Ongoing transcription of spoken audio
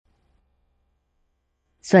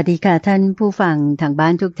สวัสดีค่ะท่านผู้ฟังทางบ้า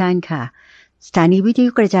นทุกท่านค่ะสถานีวิทยุ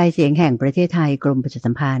กระจายเสียงแห่งประเทศไทยกรมประชา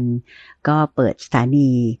สัมพันธ์ก็เปิดสถา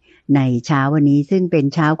นีในเช้าวันนี้ซึ่งเป็น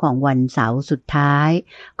เช้าของวันเสาร์สุดท้าย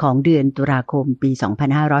ของเดือนตุลาคมปี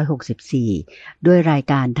2564ด้วยราย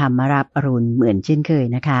การธรรมรับอรุณเหมือนเช่นเคย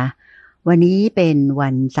นะคะวันนี้เป็นวั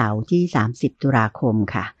นเสาร์ที่30ตุลาคม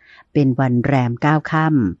ค่ะเป็นวันแรม9ค่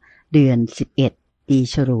ำเดือน11ปี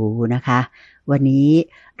ฉลูนะคะวันนี้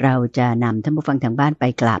เราจะนำท่านผู้ฟังทางบ้านไป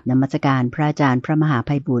กราบนมัสการพระอาจารย์พระมหาไพ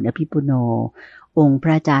บูลย์อภิปุโนองค์พร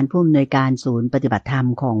ะอาจารย์ผู้อำนวยการศูนย์ปฏิบัติธรรม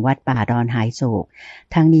ของวัดป่าดอนหายโศก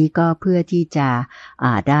ทั้งนี้ก็เพื่อที่จะ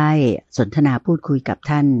ได้สนทนาพูดคุยกับ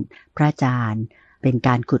ท่านพระอาจารย์เป็นก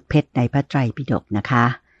ารขุดเพชรในพระไตรปิฎกนะคะ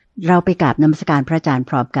เราไปกราบนมัสการพระอาจารย์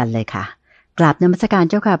พร้อมกันเลยค่ะกราบนมัสการ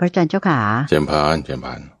เจ้าค่ะพระอาจารย์เจ้าค่ะเจริญพ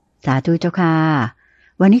รสาธุเจ้าค่ะ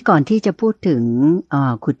วันนี้ก่อนที่จะพูดถึง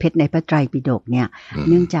ขุดเพชรในพระไตรปิฎกเนี่ย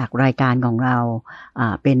เนื่องจากรายการของเรา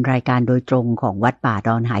เป็นรายการโดยตรงของวัดป่าด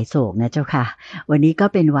อนหายโศกนะเจ้าค่ะวันนี้ก็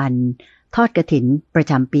เป็นวันทอดกฐินประ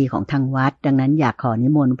จำปีของทางวัดดังนั้นอยากขอนิ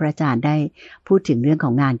มนต์พระอาจารย์ได้พูดถึงเรื่องข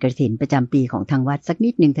องงานกฐินประจำปีของทางวัดสักนิ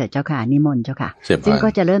ดนึงเถิดเจ้าค่ะนิมนต์เจ้าค่ะซึ่งก็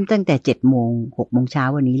จะเริ่มตั้งแต่7 โมง 6 โมงเช้า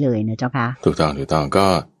วันนี้เลยนะเจ้าค่ะถูกต้องก็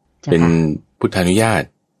เป็นพุทธานุญาต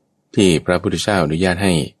ที่พระพุทธเจ้าอนุญาตใ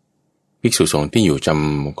ห้ภิกษุสงฆ์ที่อยู่จ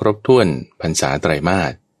ำครบถ้วนพรรษาไตรมา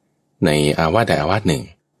สในอาวาสใดอาวาสหนึ่ง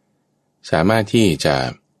สามารถที่จะ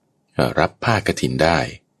รับผ้ากฐินได้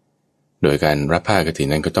โดยการรับผ้ากฐิน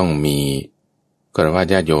นั้นก็ต้องมีฆราวาส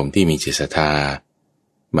ญาติโยมที่มีจิตศรัทธา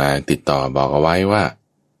มาติดต่อบอกเอาไว้ว่า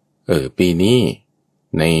ปีนี้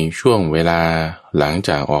ในช่วงเวลาหลังจ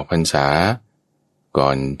ากออกพรรษาก่อ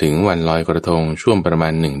นถึงวันลอยกระทงช่วงประมา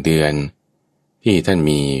ณ1 เดือนที่ท่าน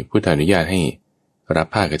มีพุทธานุญาตให้รับ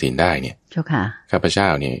ผ้ากฐินได้เนี่ยเจ้าค่ะข้าพเจ้า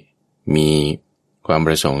เนี่ยมีความป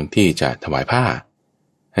ระสงค์ที่จะถวายผ้า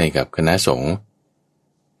ให้กับคณะสงฆ์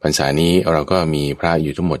พรรษานี้เราก็มีพระอ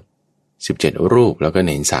ยู่ทั้งหมด17 รูปแล้วก็เ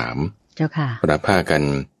ณร3เจ้าค่ะรับผ้ากัน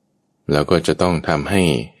แล้วก็จะต้องทำให้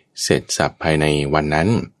เสร็จสับภายในวันนั้น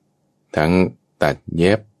ทั้งตัดเ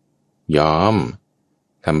ย็บย้อม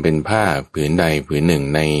ทำเป็นผ้าผืนใดผืนหนึ่ง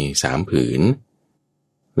ใน3 ผืน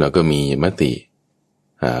แล้วก็มีมติ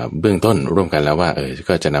เบื้องต้นร่วมกันแล้วว่า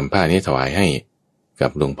ก็จะนำผ้านี้ถวายให้กับ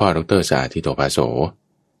หลวงพ่อดร.สาธิโตภาโส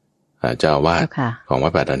เจ้าอาวาสของวั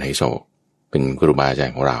ดป่าดอนไหโศกเป็นครูบาอาจาร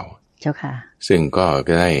ย์ของเราเจ้าค่ะซึ่งก็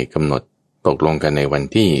ได้กำหนดตกลงกันในวัน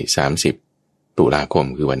ที่30 ตุลาคม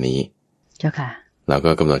คือวันนี้เจ้าค่ะเรา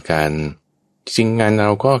ก็กำหนดการจริงงานเร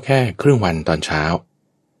าก็แค่ครึ่งวันตอนเช้า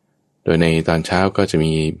โดยในตอนเช้าก็จะ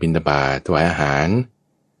มีบิณฑบาตถวายอาหาร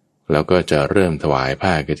แล้วก็จะเริ่มถวายผ้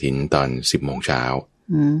ากฐินตอน10 โมงเช้า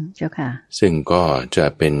เจ้าค่ะซึ่งก็จะ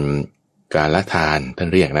เป็นการละทานท่าน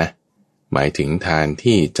เรียกนะหมายถึงทาน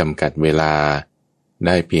ที่จำกัดเวลาไ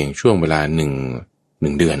ด้เพียงช่วงเวลา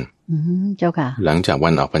1 เดือนเจ้าค่ะหลังจากวั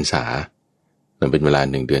นออกพรรษามันเป็นเวลา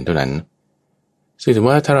1 เดือนเท่านั้นซึ่งถือ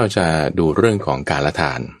ว่าถ้าเราจะดูเรื่องของการละท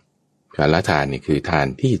านนี่คือทาน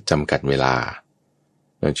ที่จำกัดเวลา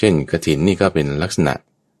อย่างเช่นกฐินนี่ก็เป็นลักษณะ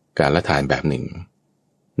การละทานแบบหนึ่ง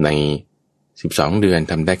ใน12 เดือน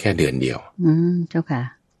ทำได้แค่เดือนเดียวเจ้าค่ะ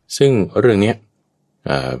ซึ่งเรื่องนี้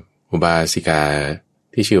อุบาสิกา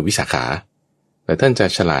ที่ชื่อวิสาขาแต่ท่านจะ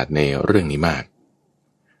ฉลาดในเรื่องนี้มาก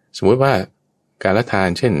สมมติว่าการละทาน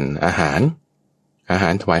เช่นอาหา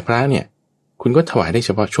รถวายพระเนี่ยคุณก็ถวายได้เฉ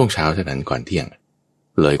พาะช่วงเช้าเท่านั้นก่อนเที่ยง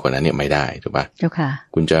เลยกว่านั้นเนี่ยไม่ได้ถูกปะเจ้าค่ะ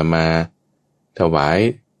คุณจะมาถวาย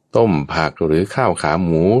ต้มผักหรือข้าวขาห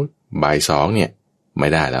มูบ่าย2เนี่ยไม่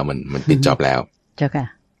ได้แล้วมันติดจอบแล้วเจ้าค่ะ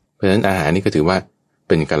เพราะฉะนั้นอาหารนี่ก็ถือว่าเ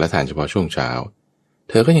ป็นการละทานเฉพาะช่วงเช้า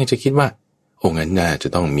เธอก็ยังจะคิดว่าโอ้งั้นน่าจะ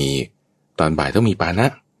ต้องมีตอนบ่ายต้องมีปานะ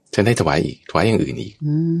ฉันได้ถวายอย่างอื่นอีก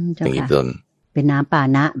อย่างนี้ต้นเป็นน้ำปา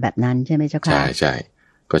นะแบบนั้นใช่ไหมเจ้าค่ะใช่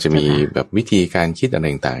ก็จะมีแบบวิธีการคิดอะไร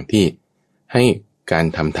ต่างๆที่ให้การ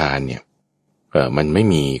ทำทานเนี่ยมันไม่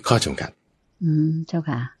มีข้อจำกัดเจ้า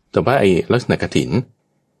ค่ะแต่ว่าไอ้ลักษณะกฐิน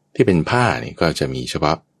ที่เป็นผ้าเนี่ยก็จะมีเฉพ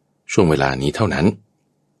าะช่วงเวลานี้เท่านั้น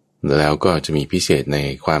แล้วก็จะมีพิเศษใน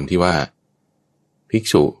ความที่ว่าภิก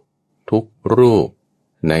ษุทุกรูป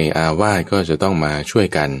ในอาวาสก็จะต้องมาช่วย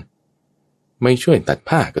กันไม่ช่วยตัด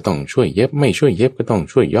ผ้าก็ต้องช่วยเย็บไม่ช่วยเย็บก็ต้อง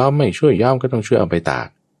ช่วยย้อมไม่ช่วยย้อมก็ต้องช่วยเอาไปตาก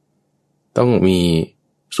ต้องมี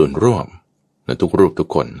ส่วนร่วมในทุกรูปทุก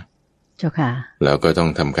คนเจ้าค่ะแล้วก็ต้อง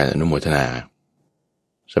ทำการอนุโมทนา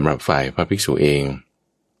สำหรับฝ่ายพระภิกษุเอง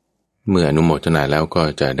เมื่ออนุโมทนาแล้วก็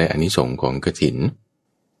จะได้อานิสงส์ของกฐิน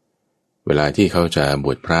เวลาที่เขาจะบ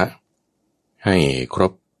วชพระให้คร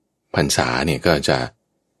บพรรษาเนี่ยก็จะ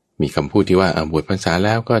มีคำพูดที่ว่าบวชพรรษาแ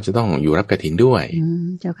ล้วก็จะต้องอยู่รับกฐินด้วย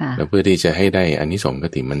เจ้าค่ะแล้วเพื่อที่จะให้ได้อานิสงส์ก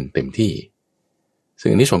ฐินมันเต็มที่ซึ่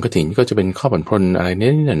งอานิสงส์กฐินก็จะเป็นข้อผ่อนปรนอะไรนิ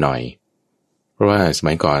ดหน่อย ราะว่าส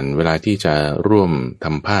มัยก่อนเวลาที่จะร่วมท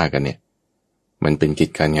ำผ้ากันเนี่ยมันเป็นกิจ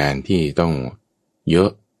การงานที่ต้องเยอะ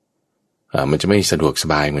มันจะไม่สะดวกส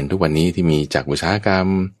บายเหมือนทุกวันนี้ที่มีจักรอุตสาหกรรม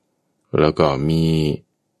แล้วก็มี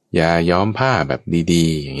ยาย้อมผ้าแบบดี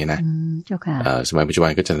ๆอย่างเงี้ยนะเจ้าค่ะสมัยปัจจุบั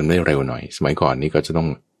นก็จะทำได้เร็วหน่อยสมัยก่อนนี่ก็จะต้อง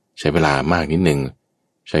ใช้เวลามากนิดนึง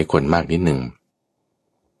ใช้คนมากนิดนึง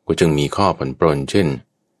ก็จึงมีข้อผ่อนปรนเช่น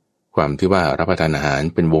ความที่ว่ารับประทานอาหาร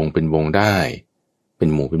เป็นวงได้เป็น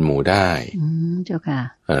หมู่ได้เจ้าค่ะ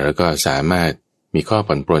แล้วก็สามารถมีข้อ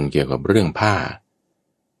ผ่อนปรนเกี่ยวกับเรื่องผ้า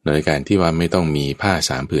โดยการที่ว่าไม่ต้องมีผ้า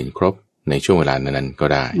3 ผืนครบในช่วงเวลานั้นก็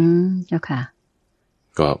ได้เจ้าค่ะ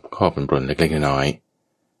ก็ข้อผ่อนปรนเล็กๆน้อย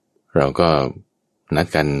ๆเราก็นัด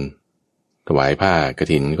กันถวายผ้าก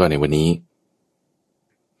ฐินก็ในวันนี้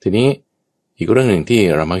ทีนี้อีกเรื่องหนึ่งที่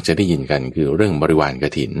เรามักจะได้ยินกันคือเรื่องบริวารก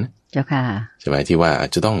ฐินเจ้าค่ะใช่ไหมที่ว่าอา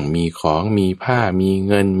จจะต้องมีของมีผ้ามี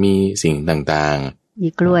เงินมีสิ่งต่างๆมี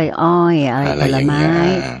กล้วยอ้อยอะไรผลไม้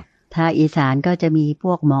ถ้าอีสานก็จะมีพ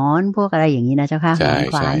วกหมอนพวกอะไรอย่างนี้นะเจ้าค่ะหมอน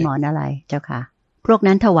ขวานหมอนอะไรเจ้าค่ะพวก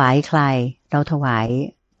นั้นถวายใครเราถวาย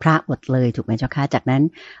พระหมดเลยถูกไหมเจ้าค่ะจากนั้น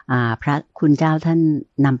พระคุณเจ้าท่าน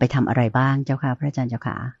นำไปทำอะไรบ้างเจ้าค่ะพระอาจารย์เจ้า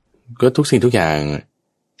ค่ะก็ทุกสิ่งทุกอย่าง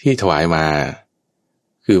ที่ถวายมา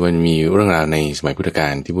คือมันมีเรื่องราวในสมัยพุทธกา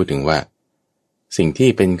ลที่พูดถึงว่าสิ่งที่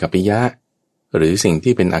เป็นกัปปิยะหรือสิ่ง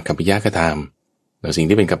ที่เป็นอกัปปิยะก็ตามแล้วสิ่ง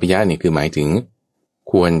ที่เป็นกัปปิยะนี่คือหมายถึง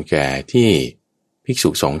ควรแก่ที่ภิกษุ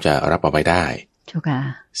สงฆ์จะรับเอาไปได้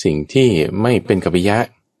สิ่งที่ไม่เป็นกัปปิยะ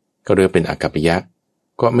ก็เรียกเป็นอกัปปิยะ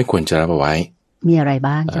ก็ไม่ควรจะรับเอาไว้มีอะไร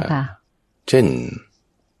บ้างเจ้าค่ะเช่น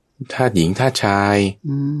ทาสหญิงทาสชาย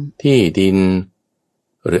ที่ดิน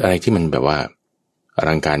หรืออะไรที่มันแบบว่าอ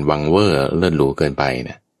ลังการวังเวอร์เลิศหรูเกินไปเ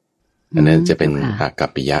นี่ยอันนั้นจะเป็นอกัป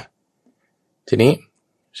ปิยะทีนี้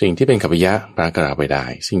สิ่งที่เป็นกัปปิยะพระก็รับไปได้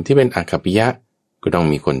สิ่งที่เป็นอกัปปิยะก็ต้อง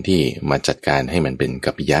มีคนที่มาจัดการให้มันเป็น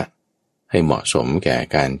กัปปิยะให้เหมาะสมแก่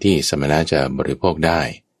การที่สมณะจะบริโภคได้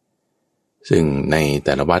ซึ่งในแ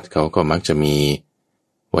ต่ละวัดเขาก็มักจะมี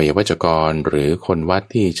วัยวัจกรหรือคนวัด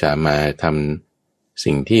ที่จะมาทำ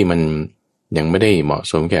สิ่งที่มันยังไม่ได้เหมาะ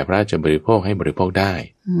สมแก่พระจะบริโภคให้บริโภคได้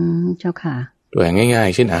เจ้าค่ะตัวอย่างง่าย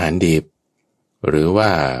ๆเช่นอาหารดิบหรือว่า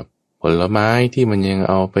ผลไม้ที่มันยัง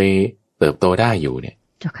เอาไปเติบโตได้อยู่เนี่ย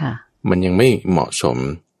เจ้าค่ะมันยังไม่เหมาะสม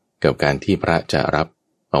กับการที่พระจะรับ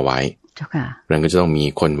เอาไว้เจ้าค่ะเราก็จะต้องมี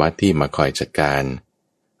คนวัดที่มาคอยจัดการ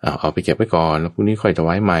เอาไปเก็บไว้ก่อนแล้วพรุ่งนี้ค่อยถว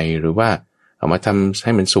ายใหม่หรือว่าเอามาทำใ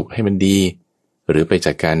ห้มันสุกให้มันดีหรือไป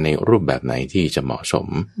จัดการในรูปแบบไหนที่จะเหมาะสม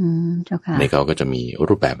เจ้าค่ะในเขาก็จะมี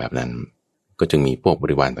รูปแบบนั้นก็จึงมีพวกบ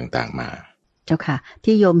ริวารต่างๆมาเจ้าค่ะ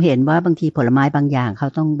ที่โยมเห็นว่าบางทีผลไม้บางอย่างเขา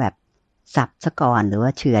ต้องแบบสับซะก่อนหรือว่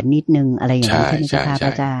าเฉือนนิดนึงอะไรอย่างนี้ใช่ไหมคะพร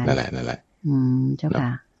ะอาจารย์นั่นแหละเจ้าค่ะ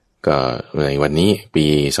ก็ในวันนี้ปี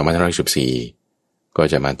2514ก็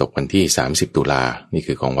จะมาตกวันที่30 ตุลานี่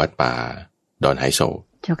คือของวัดป่าดอนไหโศก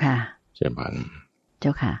เจ้าค่ะเชิญพันเจ้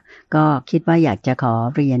าค่ะก็คิดว่าอยากจะขอ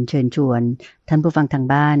เรียนเชิญชวนท่านผู้ฟังทาง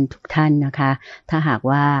บ้านทุกท่านนะคะถ้าหาก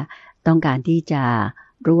ว่าต้องการที่จะ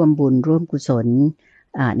ร่วมบุญร่วมกุศล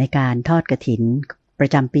ในการทอดกฐินปร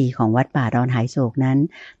ะจำปีของวัดป่าดอนไหโศกนั้น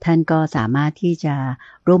ท่านก็สามารถที่จะ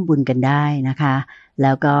ร่วมบุญกันได้นะคะแ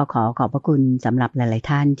ล้วก็ขอบพระคุณสำหรับหลายๆ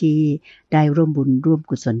ท่านที่ได้ร่วมบุญร่วม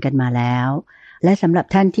กุศลกันมาแล้วและสำหรับ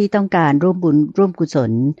ท่านที่ต้องการร่วมบุญร่วมกุศ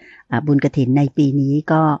ลบุญกฐินในปีนี้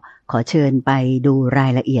ก็ขอเชิญไปดูรา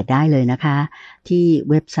ยละเอียดได้เลยนะคะที่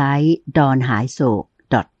เว็บไซต์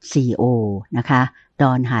donhaisok.co นะคะ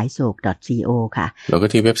donhaisok.co ค่ะแล้วก็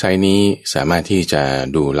ที่เว็บไซต์นี้สามารถที่จะ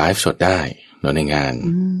ดูไลฟ์สดได้ในงาน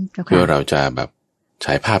เพื่อเราจะแบบฉ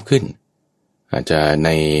ายภาพขึ้นอาจจะใน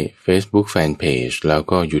Facebook Fanpage แล้ว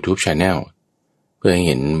ก็ YouTube Channel เพื่อให้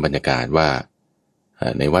เห็นบรรยากาศว่า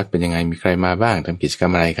ในวัดเป็นยังไงมีใครมาบ้างทำกิจกรร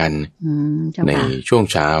มอะไรกันในช่วง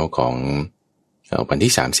เช้าของวัน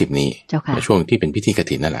ที่30นี้ในช่วงที่เป็นพิธีก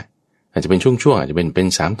ฐินนั่นแหละอาจจะเป็นช่วงอาจจะเป็น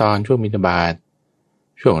3 ตอนช่วงบิณฑบาต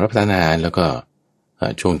ช่วงรับประทานอาหารแล้วก็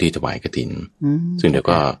ช่วงที่ถวายกฐินซึ่งเดี๋ยว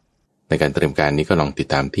ก็ในการเตรียมการนี้ก็ลองติด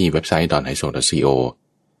ตามที่เว็บไซต์ donhaisok.co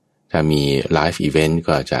ถ้ามีไลฟ์อีเวนต์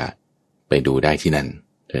ก็จะไปดูได้ที่นั่น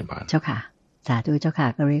เจ้าค่ะสาธุเจ้าค่ะ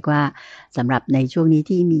ก็เรียกว่าสำหรับในช่วงนี้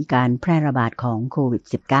ที่มีการแพร่ระบาดของโควิด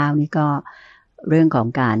 -19 นี่ก็เรื่องของ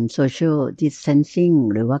การ social distancing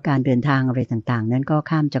หรือว่าการเดินทางอะไรต่างๆนั้นก็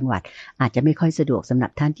ข้ามจังหวัดอาจจะไม่ค่อยสะดวกสำหรั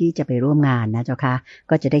บท่านที่จะไปร่วมงานนะเจ้าค่ะ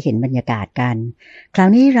ก็จะได้เห็นบรรยากาศกันคราว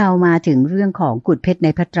นี้เรามาถึงเรื่องของกุฎเพชรใน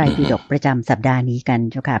พระไตรปิฎกประจำสัปดาห์นี้กัน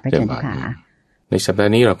เจ้าค่ะพระอาจารย์ค่ะในสัปดา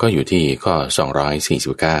ห์นี้เราก็อยู่ที่ข้อ249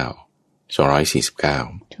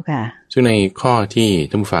ซึ่งในข้อที่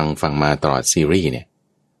ท่านผู้ฟังมาตลอดซีรีส์เนี่ย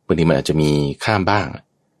บางทีมันอาจจะมีข้ามบ้าง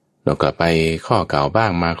เราก็ไปข้อเก่าบ้า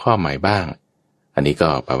งมาข้อใหม่บ้างอันนี้ก็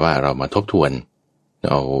แปลว่าเรามาทบทวน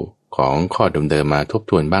เอาของข้อเดิมๆมาทบ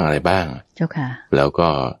ทวนบ้างอะไรบ้างเจ้าค่ะแล้วก็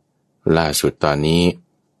ล่าสุดตอนนี้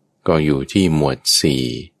ก็อยู่ที่หมวด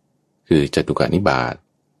4คือจตุกนิบาต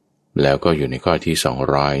แล้วก็อยู่ในข้อที่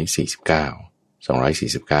249เ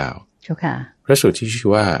จ้าค่ะพระสูตรที่ชื่อ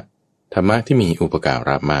ว่าธรรมะที่มีอุปการ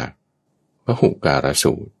ะมากพหุการ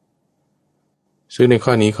สูตรซึ่งในข้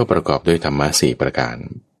อนี้เขาประกอบด้วยธรรมะ4ประการ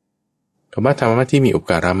คำว่าธรรมะที่มีอุป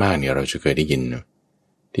การะมากเนี่ยเราจะเคยได้ยิน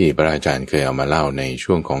ที่พระอาจารย์เคยเอามาเล่าใน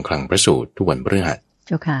ช่วงของคลังพระสูตรทุกวันพฤหัสเ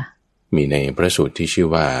จ้าค่ะมีในพระสูตรที่ชื่อ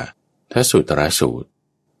ว่าทัสสุตรสูตร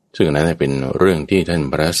ซึ่งนั้นเป็นเรื่องที่ท่าน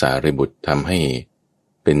พระสารีบุตรทำให้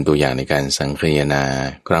เป็นตัวอย่างในการสังคายนา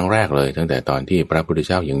ครั้งแรกเลยตั้งแต่ตอนที่พระพุทธเ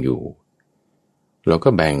จ้ายังอยู่เราก็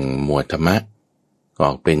แบ่งหมวดธรรมะอ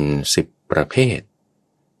อกเป็น10ประเภท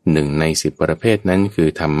หนึ่งใน10ประเภทนั้นคือ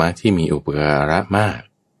ธรรมะที่มีอุปการะมาก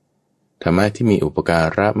ธรรมะที่มีอุปกา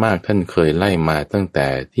ระมากท่านเคยไล่มาตั้งแต่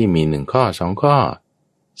ที่มี1ข้อ2ข้อ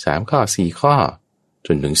3ข้อ4ข้อจ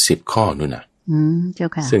นถึง10ข้อนู่นน่ะเจ้า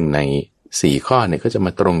ค่ะซึ่งใน4ข้อเนี่ยก็จะม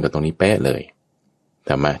าตรงกับตรงนี้เป๊ะเลยธ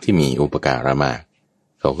รรมะที่มีอุปการะมาก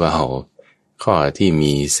เขาก็เอาข้อที่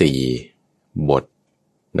มี4บท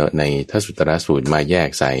ในทัสสุตรสูตรมาแยก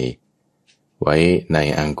ใส่ไว้ใน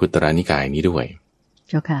อังคุตรนิกายนี้ด้วย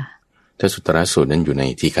เจ้าค่ะทัสสุตรสูตรนั้นอยู่ใน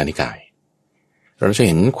ทีฆานิกายเราจะเ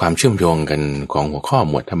ห็นความเชื่อมโยงกันของหัวข้อ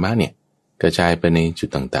หมวดธรรมะเนี่ยกระจายไปในจุด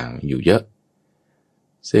ต่างๆอยู่เยอะ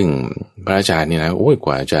ซึ่งพระอาจารย์นี่นะก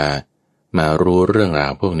ว่าจะมารู้เรื่องรา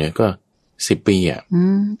วพวกนี้ก็10 ปี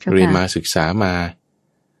เรียนมาศึกษามา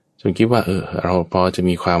จนคิดว่าเราพอจะ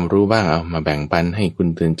มีความรู้บ้างเอามาแบ่งปันให้คุณ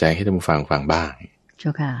เตือนใจให้ท่านผู้ฟังฟังบ้างเจ้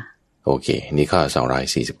าค่ะโอเคนี่ข้อ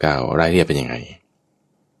249รายละเอียดเป็นยังไง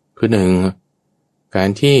คือ1การ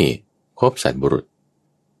ที่คบสัตบุรุษ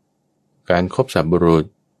การคบสัตบุรุษ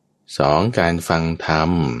2การฟังธรร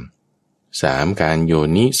ม3การโย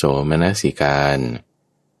นิโสมนสิการ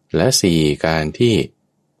และ4การที่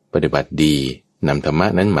ปฏิบัติดีนำธรรมะ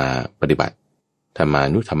นั้นมาปฏิบัติธรรมา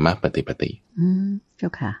นุธรรมปฏิปติเจ้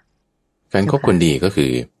าค่ะการคบคนดีก็คื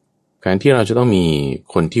อการที่เราจะต้องมี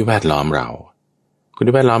คนที่แวดล้อมเราคน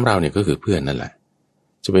ที่แวดล้อมเราเนี่ยก็คือเพื่อนนั่นแหละ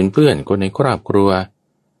จะเป็นเพื่อนคนในครอบครัว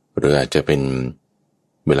หรืออาจจะเป็น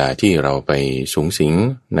เวลาที่เราไปสุงสิง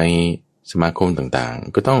ในสมาคมต่าง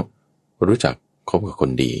ๆก็ต้องรู้จักคบกับค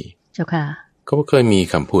นดีเจ้าค่ะเขาเคยมี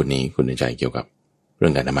คำพูดนี้คุณใจเกี่ยวกับเรื่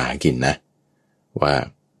องการทำมาหากินนะว่า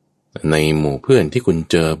ในหมู่เพื่อนที่คุณ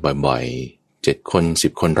เจอบ่อยๆ7คน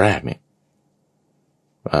10คนแรกเนี่ย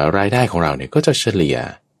รายได้ของเราเนี่ยก็จะเฉลี่ย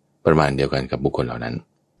ประมาณเดียวกันกับบุคคลเหล่านั้น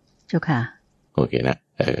เจ้าค่ะโอเคนะ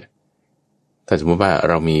ถ้าสมมติว่า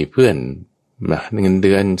เรามีเพื่อนเงินเ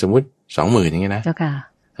ดือนสมมติ 20,000 อย่างเงี้ยนะเจ้าค่ะ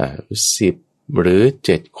10หรือ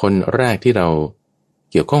7คนแรกที่เรา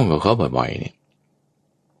เกี่ยวข้องกับเขาบ่อยๆเนี่ย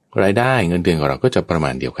รายได้เงินเดือนของเราก็จะประมา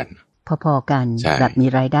ณเดียวกันพอๆกันแบบมี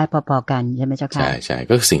รายได้พอๆกันใช่ไหมเจ้าค่ะใช่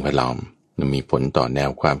ก็สิ่งแวดล้อมมันมีผลต่อแนว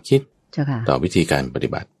ความคิดต่อวิธีการปฏิ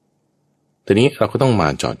บัติทีนี้เราก็ต้องมา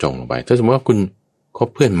เจาะจงลงไปถ้าสมมติว่าคุณคบ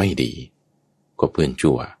เพื่อนไม่ดีคบเพื่อน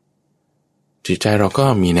ชั่วจิตใจเราก็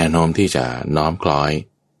มีแนวโน้มที่จะน้อมคล้อย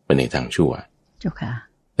ไปในทางชั่วเจ้าค่ะ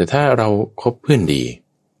แต่ถ้าเราคบเพื่อนดี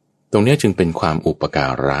ตรงนี้จึงเป็นความอุปกา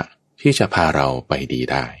ระที่จะพาเราไปดี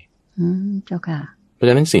ได้เจ้าค่ะเพราะฉ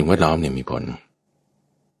ะนั้นสิ่งแวดล้อมเนี่ยมีผล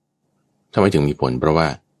ทำไมถึงมีผลเพราะว่า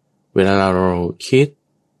เวลาเราคิด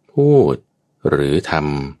พูดหรือท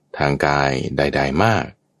ำทางกายใดๆมาก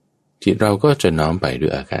จิตเราก็จะน้อมไปด้ว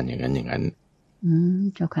ยอาการอย่างนั้นอย่างนั้น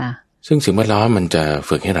เจ้าค่ะซึ่งสิ่งแวดล้อมมันจะ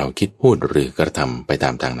ฝึกให้เราคิดพูดหรือกระทำไปตา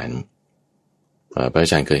มทางนั้นพระอ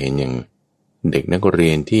าจารย์เคยเห็นอย่างเด็กนักเรี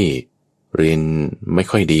ยนที่เรียนไม่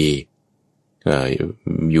ค่อยดี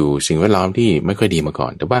อยู่สิ่งแวดล้อมที่ไม่ค่อยดีมาก่อ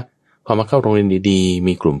นแต่ว่าพอมาเข้าโรงเรียนดีๆ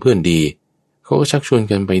มีกลุ่มเพื่อนดีเขาก็ชักชวน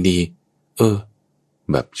กันไปดี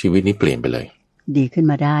แบบชีวิตนี้เปลี่ยนไปเลยดีขึ้น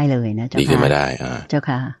มาได้เลยนะเจ้าค่ะดีขึ้นมาได้เจ้า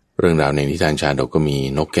ค่ะเรื่องราวในนิทานชาดกก็มี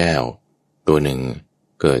นกแก้วตัวหนึ่ง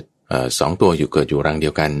เกิด2 ตัวเกิดอยู่รังเดี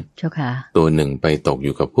ยวกันเจ้าค่ะตัวหนึ่งไปตกอ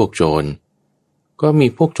ยู่กับพวกโจรก็มี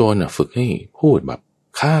พวกโจรฝึกให้พูดแบบ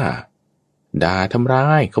ฆ่าด่าทำร้า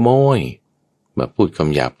ยขโมยแบบพูดค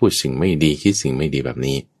ำหยาบพูดสิ่งไม่ดีคิดสิ่งไม่ดีแบบ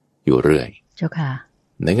นี้อยู่เรื่อยเจ้าค่ะ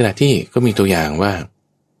ในขณะที่ก็มีตัวอย่างว่า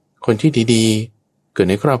คนที่ดีๆเกิด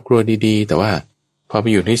ในครอบครัวดีๆแต่ว่าพอไป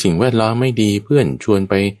อยู่ในสิ่งแวดล้อมไม่ดีเพื่อนชวน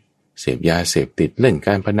ไปเสพยาเสพติดเล่นก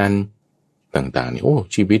ารพนันต่างๆนี่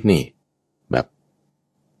ชีวิตนี่แบบ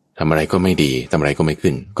ทำอะไรก็ไม่ดีทำอะไรก็ไม่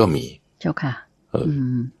ขึ้นก็มีเจ้าค่ะ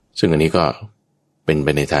ซึ่งอันนี้ก็เป็นไป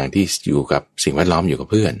ในทางที่อยู่กับสิ่งแวดล้อมอยู่กับ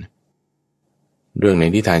เพื่อนเรื่องใน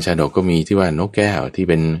นิทานชาดกก็มีที่ว่านกแก้วที่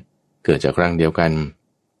เป็นเกิดจากรังเดียวกัน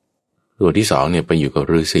ตัวที่2เนี่ยไปอยู่กับ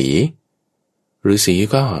ฤาษี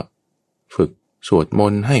ก็ฝึกสวดม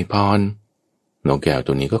นต์ให้พร นกแก้ว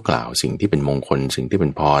ตัวนี้ก็กล่าวสิ่งที่เป็นมงคลสิ่งที่เป็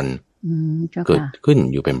นพรเกิดขึ้น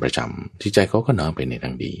อยู่เป็นประจำที่ใจเขาก็น้อมไปในท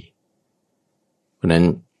างดีเพราะนั้น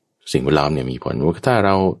สิ่งแวดล้อมเนี่ยมีผลว่าถ้าเร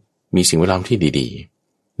ามีสิ่งแวดล้อมที่ดี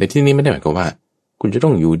ๆในที่นี้ไม่ได้หมายความว่าคุณจะต้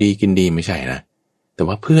องอยู่ดีกินดีไม่ใช่นะแต่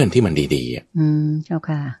ว่าเพื่อนที่มันดีๆเจ้า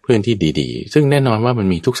ค่ะเพื่อนที่ดีๆซึ่งแน่นอนว่ามัน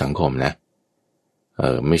มีทุกสังคมนะ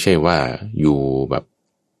ไม่ใช่ว่าอยู่แบบ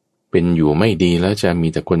เป็นอยู่ไม่ดีแล้วจะมี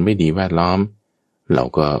แต่คนไม่ดีแวดล้อมเรา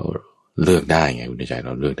ก็เลือกได้ไงคุณใจเร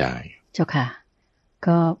าเลือกได้เจ้าค่ะ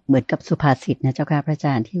ก็เหมือนกับสุภาษิตนะเจ้าค่ะพระอาจ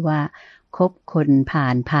ารย์ที่ว่าคบคนพา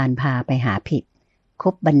ลพาไปหาผิดค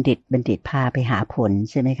บบัณฑิตพาไปหาผล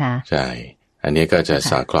ใช่ไหมคะใช่อันนี้ก็จะ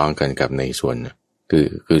สอดคล้องกันกับในส่วน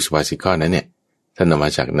คือสุภาษิตข้อนั้นเนี่ยท่านนำมา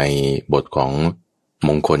จากในบทของม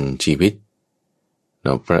งคลชีวิตเน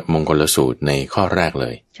าะพระมงคลสูตรในข้อแรกเล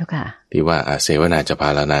ยเจ้าค่ะที่ว่าเสวนาจะพา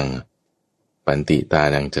ลานังปันติตา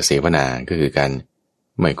นังจะเสวนาก็คือการ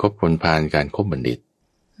ไม่คบคนพาลการคบบัณฑิต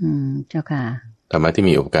เจ้าค่ะธรรมะที่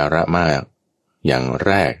มีอุปการะมากอย่างแ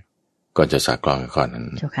รกก็จะสอดคล้องกับข้อนั้น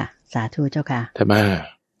เจ้าค่ะสาธุเจ้าค่ะแต่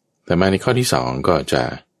มาในข้อที่สองก็จะ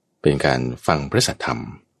เป็นการฟังพระสัทธรรม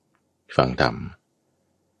ฟังธรรม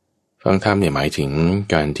เนี่ยหมายถึง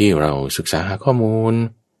การที่เราศึกษาหาข้อมูล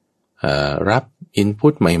รับอินพุ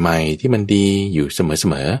ตใหม่ๆที่มันดีอยู่เส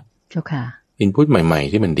มอๆเจ้าค่ะอินพุตใหม่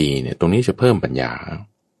ๆที่มันดีเนี่ยตรงนี้จะเพิ่มปัญญา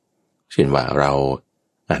เช่นว่าเรา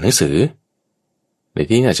อ่านหนังสือใน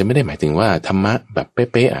ที่นี้อาจจะไม่ได้หมายถึงว่าธรรมะแบบเ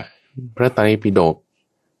ป๊ะๆพระไตรปิฎก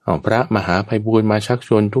พระมหาไพบูลย์มาชักช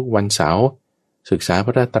วนทุกวันเสาร์ศึกษาพ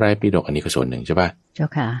ระไตรปิฎกอันนี้ก็ส่วนหนึ่งใช่ป่ะเจ้า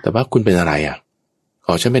ค่ะแต่ว่าคุณเป็นอะไร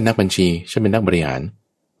ฉันเป็นนักบัญชีฉันเป็นนักบริหาร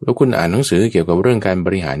แล้วคุณอ่านหนังสือเกี่ยวกับเรื่องการบ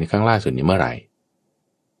ริหารในครั้งล่าสุดนี้เมื่อไหร่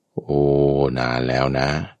โอ้นานแล้วนะ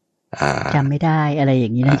จำไม่ได้อะไรอย่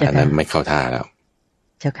างนี้นะเจ้าค่ะนั้นไม่เข้าท่าแล้ว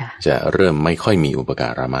เจ้าค่ะจะเริ่มไม่ค่อยมีอุปกา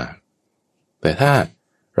ระมากแต่ถ้า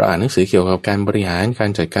เราอ่านหนังสือเกี่ยวกับการบริหารการ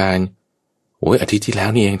จัดการอาทิตย์ที่แล้ว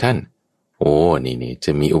นี่เองท่านนี่จ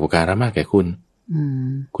ะมีอุปการะมากแก่คุณ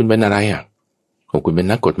คุณเป็นอะไรคุณเป็น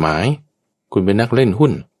นักกฎหมายคุณเป็นนักเล่นหุ้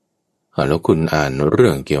นแล้วคุณอ่านเรื่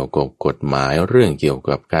องเกี่ยวกับกฎหมายเรื่องเกี่ยว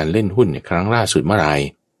กับการเล่นหุ้นในครั้งล่าสุดเมื่อไหร่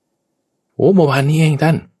เมื่อวานนี้เองท่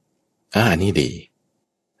านอันนี้ดี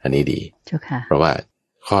เจ้าค่ะเพราะว่า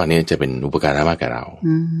ข้อนี้จะเป็นอุปการะมากแก่เรา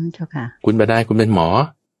เจ้าค่ะคุณเป็นหมอ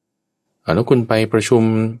แล้วคุณไปประชุม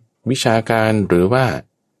วิชาการหรือว่า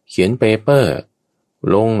เขียนเปเปอร์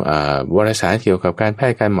ลงวารสารเกี่ยวกับการแพ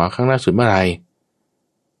ทย์การหมอครั้งล่าสุดเมื่อไหร่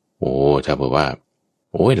ถ้าบอกว่า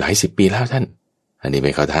หลาย10 ปีแล้วท่านอันนี้ไ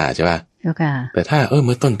ม่เข้าท่าใช่ป่ะแต่ถ้าเ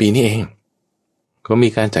มื่อต้นปีนี้เองเขามี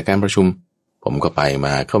การจัดการประชุมผมก็ไปม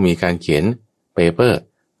าเขามีการเขียนเปเปอร์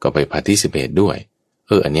ก็ไปพาร์ทิซิเพตด้วย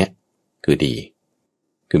อันเนี้ยคือดี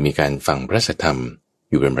คือมีการฟังพระสัทธรรม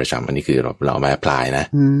อยู่เป็นประจำอันนี้คือเรามาแอพพลายนะ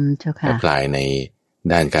เจ้าค่ะแอพพลายใน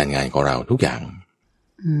ด้านการงานของเราทุกอย่าง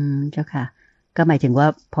เจ้าค่ะก็หมายถึงว่า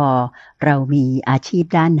พอเรามีอาชีพ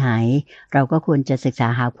ด้านไหนเราก็ควรจะศึกษา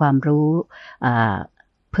หาความรู้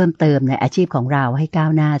เพิ่มเติมในอาชีพของเราให้ก้า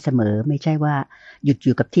วหน้าเสมอไม่ใช่ว่าหยุดอ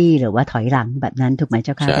ยู่กับที่หรือว่าถอยหลังแบบนั้นถูกไหมเ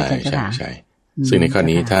จ้าค่ะอาจารย์เจ้าค่ะใช่ซึ่งในข้อ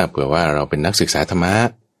นี้ถ้าเผื่อว่าเราเป็นนักศึกษาธรรมะ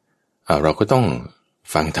เราก็ต้อง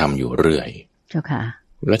ฟังธรรมอยู่เรื่อยเจ้าค่ะ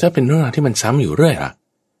แล้วถ้าเป็นเรื่องที่มันซ้ำอยู่เรื่อยล่ะ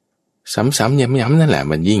ซ้ำๆย้ำๆนั่นแหละ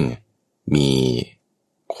มันยิ่งมี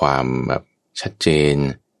ความแบบชัดเจน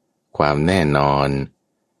ความแน่นอน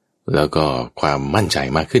แล้วก็ความมั่นใจ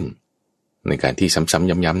มากขึ้นในการที่ซ้ำๆ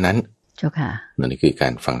ย้ำๆนั้นเจ้าค่ะนั่นคือกา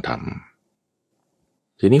รฟังธรรม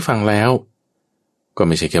ทีนี้ฟังแล้วก็ไ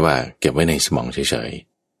ม่ใช่แค่ว่าเก็บไว้ในสมองเฉย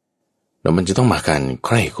ๆแล้วมันจะต้องมาการใค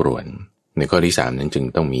ร่ครวญในข้อที่3นั้นจึง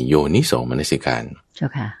ต้องมีโยนิโสมนสิการเจ้า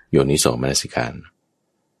ค่ะโยนิโสมนสิการ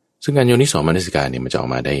ซึ่งการโยนิโสมนสิการเนี่ยมันจะออก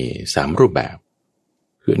มาได้3รูปแบบ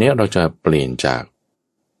คือเนี้ยเราจะเปลี่ยนจาก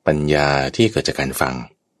ปัญญาที่เกิดจากการฟัง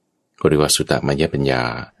ก็เรียกว่าสุตตมยปัญญา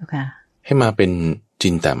ให้มาเป็นจิ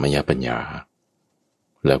นตมยปัญญา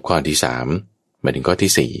แล้วข้อที่3หมายถึงข้อ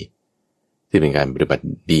ที่4ที่เป็นการปฏิบัติ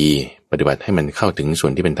ดีปฏิบัติให้มันเข้าถึงส่ว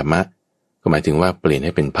นที่เป็นธรรมะก็หมายถึงว่าเปลี่ยนใ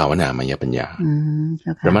ห้เป็นภาวนามยปัญญา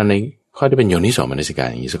ประมาณในข้อที่เป็นโยนิโสมนสิการ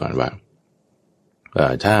อย่างนี้ซะก่อนว่า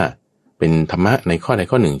ถ้าเป็นธรรมะในข้อใด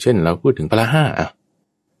ข้อหนึ่งเช่นเราพูดถึงพละ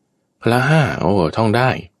5พละ5ท่องได้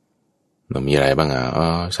เรามีอะไรบ้าง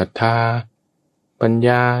ศรัทธาปัญญ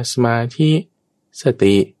าสมาธิส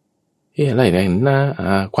ติอะไรนะ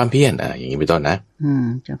ความเพียรอย่างนี้เป็นต้นนะ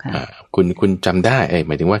เจ้าค่ะคุณจำได้ห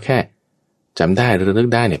มายถึงว่าแค่จำได้หรือนึก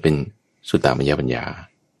ได้เนี่ยเป็นสุตตมยปัญญา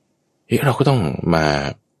เราก็ต้องมา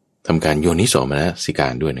ทำการโยนิโสมนสิกา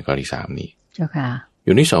รด้วยในข้อที่3นี้เจ้าค่ะโย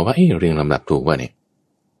นิโสว่าเรียงลำดับถูกป่ะเนี่ย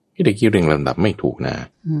ที่เด็กเรียงลำดับไม่ถูกนะ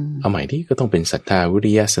เอาใหม่ที่ก็ต้องเป็นศรัทธาวิ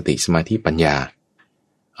ริยะสติสมาธิปัญญา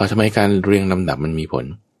ทำไมการเรียงลำดับมันมีผล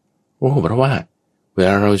เพราะว่า เว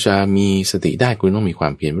ลาเราจะมีสติได้คุณต้องมีควา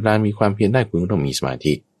มเพียรเวลามีความเพียรได้คุณต้องมีสมา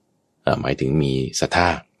ธิหมายถึงมีศรัทธา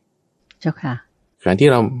เจ้าค่ะการที่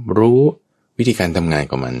เรารู้วิธีการทำงาน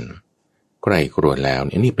ของมันใกล้ครวนแล้วเ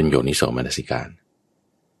นี่ยนี่เป็นโยนิโสมนสิการ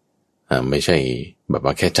ไม่ใช่แบบ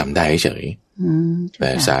ว่าแค่จำได้เฉยแต่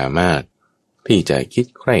สามารถที่จะคิด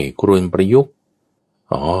ใกล้ครวนประยุกต์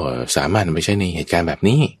สามารถไม่ใช่ในเหตุการณ์แบบ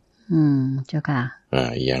นี้เจ้าค่ะ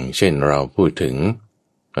อย่างเช่นเราพูดถึง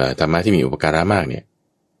ธรรมะที่มีอุปการะมากเนี่ย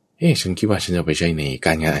ฉันคิดว่าฉันจะไปใช้ในก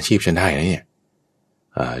ารงานอาชีพฉันได้นะเนี่ย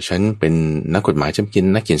ฉันเป็นนักกฎหมายฉันเป็น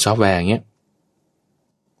นักเขียนซอฟต์แวร์เงี้ย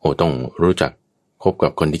ต้องรู้จักคบกั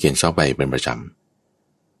บคนที่เขียนซอฟต์แวร์เป็นประจ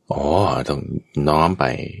ำต้องน้อมไป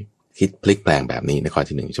คิดพลิกแปลงแบบนี้ในข้อ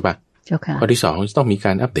ที่1ใช่ปะข้อที่2จะต้องมีก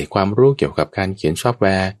ารอัปเดตความรู้เกี่ยวกับการเขียนซอฟต์แว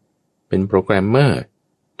ร์เป็นโปรแกรมเมอร์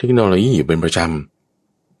เทคโนโลยีอยู่เป็นประจ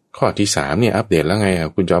ำข้อที่3เนี่ยอัปเดตแล้วไง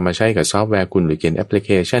คุณจะเอามาใช้กับซอฟต์แวร์คุณหรือเขียนแอปพลิเค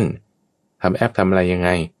ชันทำแอปทำอะไรยังไง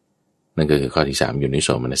นั่นก็คือข้อที่3อยู่ในโส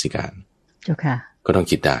มนสิการก็ต้อง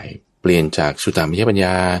คิดได้เปลี่ยนจากสุตตมยปัญญ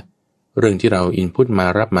าเรื่องที่เราอินพุตมา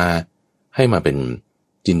รับมาให้มาเป็น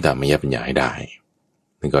จินตามยปัญญาให้ได้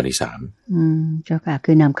นั่นข้อที่3เจ้าค่ะ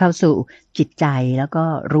คือนำเข้าสู่จิตใจแล้วก็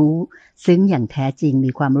รู้ซึ้งอย่างแท้จริง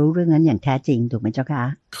มีความรู้เรื่องนั้นอย่างแท้จริงถูกไหมเจ้าค่ะ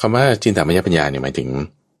คำว่าจินตามยปัญญาเนี่ยหมายถึง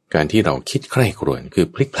การที่เราคิดใคร่ครวญคือ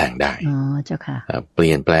พลิกแปลงได้เจ้าค่ะเป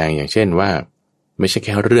ลี่ยนแปลงอย่างเช่นว่าไม่ใช่แ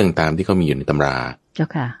ค่เรื่องตามที่เขามีอยู่ในตำราเจ้า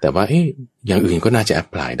ค่ะแต่ว่าอย่างอื่นก็น่าจะแอพ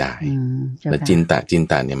พลายได้และจิน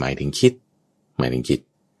ตเนี่ยหมายถึงคิด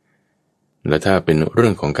แล้วถ้าเป็นเรื่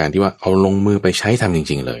องของการที่ว่าเอาลงมือไปใช้ทำจ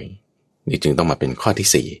ริงๆเลยนี่จึงต้องมาเป็นข้อที่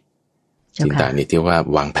4จินตนี่ที่ว่า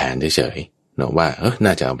วางแผนเฉยๆเนาะว่าน่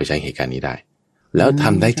าจะเอาไปใช้เหตุการณ์นี้ได้แล้วท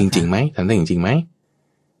ำได้จริงๆไหมทำได้จริงๆไหม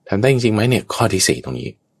เนี่ยข้อที่4ตรงนี้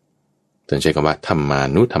จนใช้คำว่าธรรมา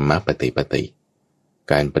นุธรรมะปฏิปติ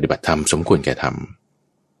การปฏิบัติธรรมสมควรแก่ธรรม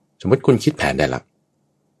สมมติคุณคิดแผนได้ละ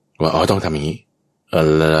ว่าต้องทำอย่างนี้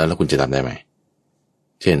แล้วคุณจะทำได้ไหม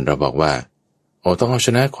เช่นเราบอกว่าต้องเอาช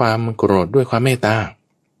นะความโกรธด้วยความเมตตา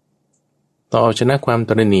ต้องเอาชนะความต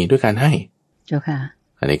ระหนี่ด้วยการให้เจ้าค่ะ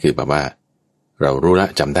อันนี้คือแบบว่าเรารู้ละ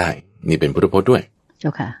จำได้นี่เป็นพุทธพจน์ด้วยเจ้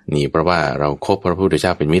าค่ะนี่เพราะว่าเราคบพระพุทธเจ้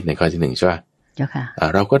าเป็นมิตรในข้อที่1ใช่ป่ะเจ้าค่ะ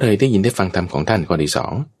เราก็เลยได้ยินได้ฟังธรรมของท่านข้อที่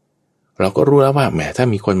2เราก็รู้แล้วว่าแหมถ้า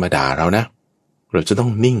มีคนมาด่าเรานะเราจะต้อง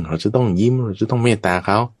นิ่งเราจะต้องยิ้มเราจะต้องเมตตาเ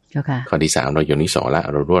ขาเจ้าค่ะข้อที่3เราโยนิโสละ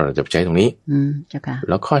เรารู้ว่าเราจะใช้ตรงนี้เจ้าค่ะแ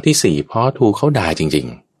ล้วข้อที่4พอถูกเขาด่าจริง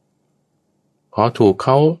ๆพอถูกเข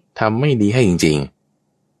าทำไม่ดีให้จริง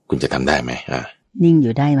ๆคุณจะทำได้ไหมนิ่งอ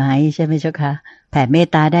ยู่ได้ไหมใช่ไหมเจ้าค่ะแผ่เมต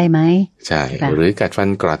ตาได้ไหมใช่หรือกัดฟัน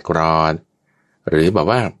กรอดหรือแบบ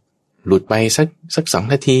ว่าหลุดไปสัก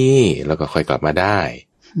2 นาทีแล้วก็ค่อยกลับมาได้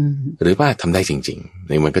หรือว่าทำได้จริงๆใ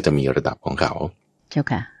นมันก็จะมีระดับของเขาเจ้า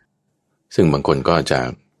ค่ะซึ่งบางคนก็จะ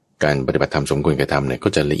การปฏิบัติธรรมสมควรแก่ธรรมเนี่ยก็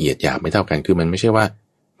จะละเอียดหยาบไม่เท่ากันคือมันไม่ใช่ว่า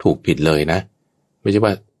ถูกผิดเลยนะไม่ใช่ว่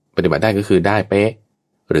าปฏิบัติได้ก็คือได้เป๊ะ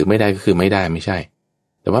หรือไม่ได้ก็คือไม่ได้ไม่ใช่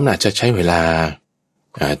แต่ว่ามันอาจจะใช้เวลา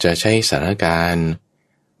อาจจะใช้สถานการณ์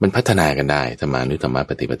มันพัฒนากันได้ธรรมานุธรรมะ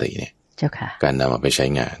ปฏิปติเนี่ยเจ้าค่ะการนำมาไปใช้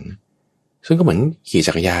งานซึ่งก็เหมือนขี่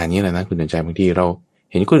จักรยานนี้แหละนะคุณเดินใจบางทีเรา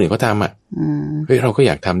เห็นคนอื่นเขาทำเราก็อ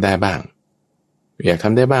ยากทำได้บ้าง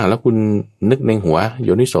แล้วคุณนึกในหัวโย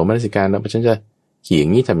นิโสมนสิการแล้วฉันจะขี่อย่า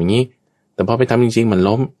งนี้ทำอย่างนี้แต่พอไปทำจริงๆมัน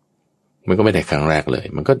ล้มมันก็ไม่ได้ครั้งแรกเลย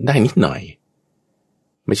มันก็ได้นิดหน่อย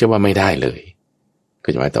ไม่ใช่ว่าไม่ได้เลยก็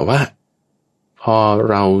จะหมายแต่ว่าพอ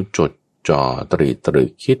เราจดจ่อตรึก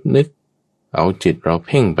คิดนึกเอาจิตเราเ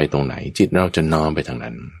พ่งไปตรงไหนจิตเราจะน้อมไปทาง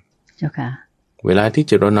นั้นเจ้าค่ะเวลาที่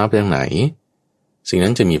จิตเราน้อมไปทางไหนสิ่งนั้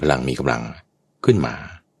นจะมีพลังมีกำลังขึ้นมา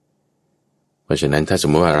เพราะฉะนั้นถ้าสม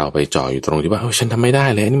มติว่าเราไปจ่ออยู่ตรงที่ว่าฉันทำไม่ได้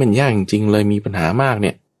เลยอันนี้มันยากจริงๆเลยมีปัญหามากเ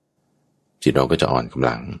นี่ยจิตเราก็จะอ่อนกำ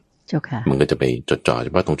ลังเจ้าค่ะมันก็จะไปจดจ่อเฉ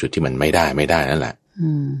พาะตรงจุดที่มันไม่ได้นั่นแหละ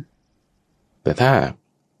แต่ถ้า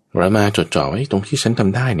เรามาจดจ่อไว้ตรงที่ฉันท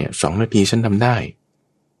ำได้เนี่ย2 นาทีฉันทำได้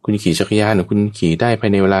คุณขี่จักรยานหรือคุณขี่ได้ภา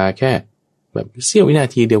ยในเวลาแค่แบบเสี้ยววินา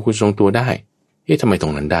ทีเดียวคุณทรงตัวได้ทำไมตร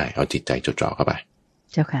งนั้นได้เอาจิตใจจดจ่อเข้าไป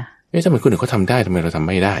เจ้าค่ะทำไมคนอื่นเขาทำได้ทำไมเราทำ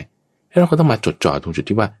ไม่ได้เราก็ต้องมาจดจ่อตรงจุด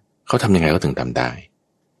ที่ว่าเขาทำยังไงเขาถึงทำได้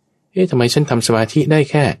ทำไมฉันทำสมาธิได้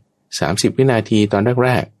แค่30 วินาทีตอนแร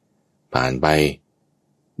กๆผ่านไป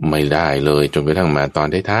ไม่ได้เลยจนกระทั่งมาตอน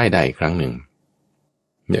ท้ายๆได้อีกครั้งหนึ่ง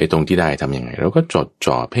ตรงที่ได้ทำยังไงเราก็จด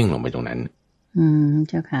จ่อเพ่งลงไปตรงนั้น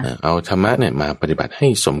เจ้าค่ะเอาธรรมะเนี่ยมาปฏิบัติให้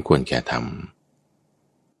สมควรแก่ธรรม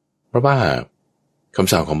เพราะว่าค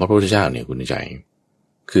ำสอนของพระพุทธเจ้าเนี่ยคุณใจ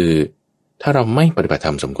คือถ้าเราไม่ปฏิบัติธร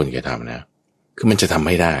รมสมควรแก่ธรรมนะคือมันจะทำไ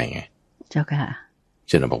ม่ได้ไงเจ้าค่ะเ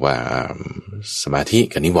ช่นเราบอกว่าสมาธิ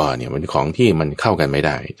กับนิวรณ์เนี่ยมันของที่มันเข้ากันไม่ไ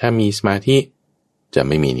ด้ถ้ามีสมาธิจะ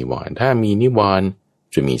ไม่มีนิวรณ์ถ้ามีนิวรณ์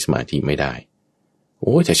จะมีสมาธิไม่ได้ โ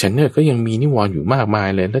อ้แต่ฉันเนี่ยก็ยังมีนิวรณ์อยู่มากมาย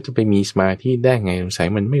เลยแล้วจะไปมีสมาธิได้ไงสงสัย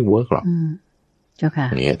มันไม่เวิร์กหรอกเจ้าค่ะ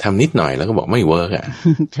เนี่ยทำนิดหน่อยแล้วก็บอกไม่เวิร์กอ่ะ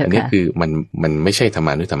อันนี้คือมันไม่ใช่ธรรม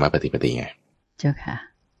านุธรรมปฏิปติไงเจ้าค่ะ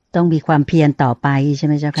ต้องมีความเพียรต่อไปใช่ไ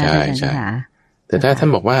หมเจ้าค่ะใช่แต่ถ้าท่าน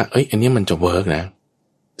บอกว่าเอ้ยอันนี้มันจะเวิร์กนะ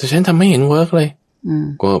แต่ฉันทำไม่เห็นเวิร์กเลย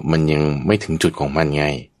ก็มันยังไม่ถึงจุดของมันไง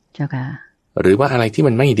เจ้าค่ะหรือว่าอะไรที่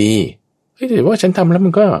มันไม่ดีเฮ้ยแต่ว่าฉันทำแล้วมั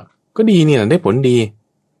นก็ดีนี่แหละได้ผลดี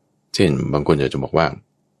เช่นบางคนจะบอกว่า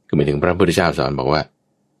คือหมายถึงพระพุทธเจ้าสอนบอกว่า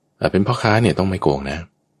เป็นพ่อค้าเนี่ยต้องไม่โกงนะ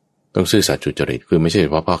ต้องซื่อสัตย์สุจริตคือไม่ใช่เฉ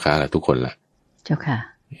พาะพ่อค้าแหละทุกคนละเจ้าค่ะ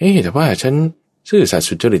แต่ว่าฉันซื่อสัตย์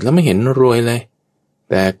สุจริตแล้วไม่เห็นรวยเลย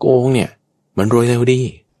แต่โกงเนี่ยมันรวยเร็วดี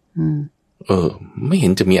ไม่เห็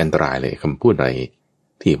นจะมีอันตรายเลยคำพูดอะไร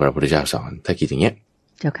ที่พระพุทธเจ้าสอนถ้าคิดอย่างเงี้ย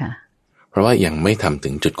เจ้าค่ะเพราะว่ายังไม่ทำถึ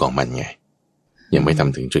งจุดของมันไงยังไม่ท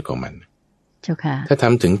ำถึงจุดของมันเจ้าค่ะถ้าท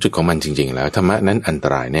ำถึงจุดของมันจริงๆแล้วธรรมะนั้นอันต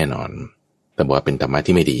รายแน่นอนแต่ว่าเป็นธรรมะ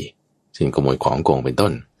ที่ไม่ดีสิ่งขโมยของโกงเป็นต้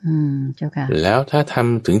นเจ้าค่ะแล้วถ้าท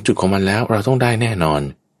ำถึงจุดของมันแล้วเราต้องได้แน่นอน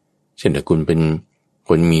เช่นถ้าคุณเป็นค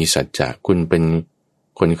นมีสัจจะคุณเป็น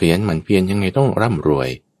คนขยันหมั่นเพียรยังไงต้องร่ำรวย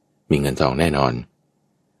มีเงินทองแน่นอน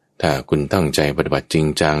ถ้าคุณตั้งใจปฏิบัติจริง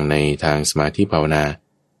จังในทางสมาธิภาวนา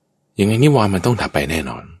ยังไงนิวรณ์มันต้องดับไปแน่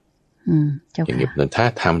นอนอย่างนี้ถ้า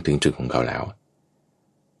ทำถึงจุดของเขาแล้ว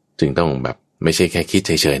จึงต้องแบบไม่ใช่แค่คิดเ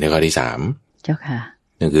ฉยๆในข้อที่3เจ้าค่ะ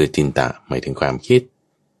นั่นคือจินตะหมายถึงความคิด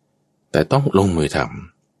แต่ต้องลงมือท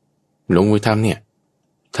ำเนี่ย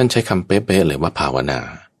ท่านใช้คำเป๊ะๆเลยว่าภาวนา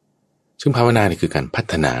ซึ่งภาวนาเนี่ยคือการพั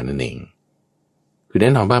ฒนานั่นเองคือแน่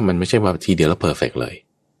นอนว่ามันไม่ใช่ว่าทีเดียวแล้วเพอร์เฟกต์เลย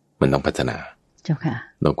มันต้องพัฒนาเจ้าค่ะ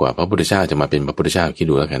นอกกว่าพระพุทธเจ้าจะมาเป็นพระพุทธเจ้าคิด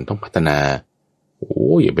ดูแล้วกันต้องพัฒนาโอ้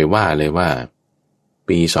อย่าไปว่าเลยว่า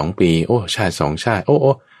ปี2ปีโอ้ชาติ2ชาติโอ้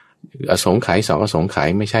อสงไขย2อสงไขย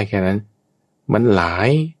ไม่ใช่แค่นั้นมันหลาย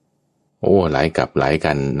กับหลาย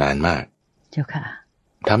กันนานมากเจ้าค่ะ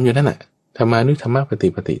ทำอยู่นั่นน่ะธรรมานุธรรมปฏิ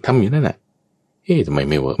ปติทำอยู่นั่นน่ะทำไม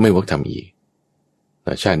ไม่เวิร์กทำอีก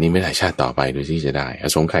ชาตินี้ไม่ได้ชาติต่อไปดูสิจะได้อ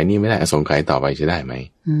สงไขยนี้ไม่ได้อสงไขยต่อไปจะได้ไหม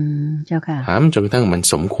เจ้าค่ะถามจนกระทั่งมัน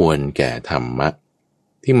สมควรแก่ธรรมะ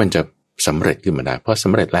ที่มันจะสำเร็จขึ้นมาได้เพราะส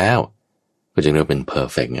ำเร็จแล้วก็จะเรียกเป็นเพอ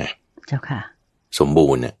ร์เฟกต์ไงเจ้าค่ะสมบู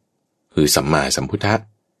รณ์เนี่ยคือสัมมาสัมพุทธะ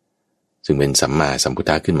ซึ่งเป็นสัมมาสัมพุท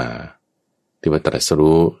ธะขึ้นมาที่ว่าตรัส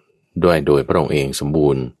รู้ด้วยโดยพระองค์เองสมบู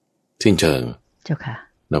รณ์สิ้นเชิงเจ้าค่ะ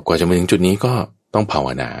แล้วกว่าจะมาถึงจุดนี้ก็ต้องภาว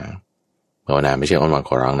นาไม่ใช่อ้อนวอนข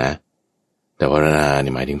อร้องนะแต่ภาวนาเ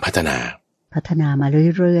นี่ยหมายถึงพัฒนามา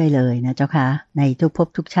เรื่อยๆเลยนะเจ้าค่ะในทุกภพ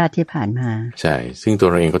ทุกชาติที่ผ่านมาใช่ซึ่งตัว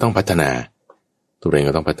เราเองก็ต้องพัฒนาเ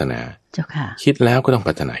จ้าค่ะคิดแล้วก็ต้อง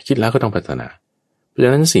พัฒนาเพราะฉ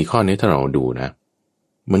ะนั้น4ข้อนี้ถ้าเราดูนะ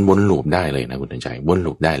มันวนลูปได้เลยนะคุณตั้งใจวน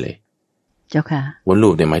ลูปได้เลยเจ้าค่ะวนลู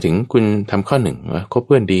ปเนี่ยหมายถึงคุณทำข้อ1ว่าคบเ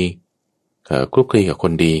พื่อนดีคลุกคลีกับค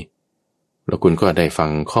นดีแล้วคุณก็ได้ฟัง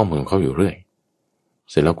ข้อมูลของเขาอยู่เรื่อย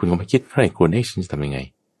เสร็จแล้วคุณก็มาคิดใครควรฉันจะทำยังไง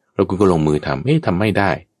แล้วคุณก็ลงมือทำทำไม่ได้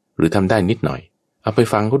หรือทำได้นิดหน่อยเอาไป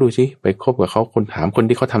ฟังเขาดูสิไปคบกับเขาคนถามคน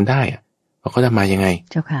ที่เขาทำได้อะเขาทำมายังไง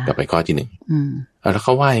กลับไปข้อที่1แล้วเข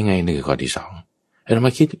าว่ายังไงนี่คือข้อที่2เราม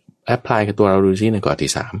าคิดแอพพลายกับตัวเราดูสิในข้อ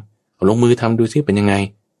ที่3เอาลงมือทำดูสิเป็นยังไง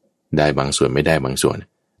ได้บางส่วนไม่ได้บางส่วน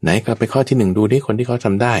ไหนกลับไปข้อที่1ดูดิคนที่เขาท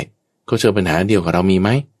ำได้เขาเจอปัญหาเดียวกับเรามีไหม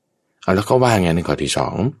เอาแล้วเขาว่าไงในข้อที่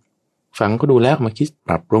2ฟังก็ดูแล้วมาคิดป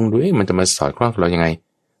รับปรุงดูมันจะมาสอดคล้องกับเรายังไง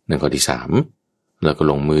ในข้อที่3แล้วก็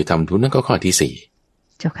ลงมือทำดูนั่นก็ข้อที่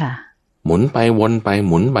4เจ้าค่ะหมุนไปวนไป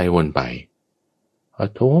หมุนไปวนไป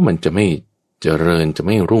โธ่มันจะไม่เจริญจะไ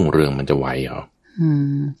ม่รุ่งเรืองมันจะไหวเหรอ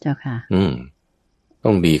เจ้าค่ะต้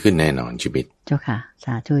องดีขึ้นแน่นอนชีวิตเจ้าค่ะส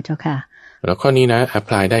าธุเจ้าค่ะแล้วข้อนี้นะแอพพ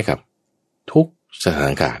ลายได้กับทุกสถา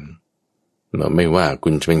นการณ์ไม่ว่าคุ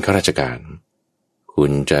ณจะเป็นข้าราชการคุ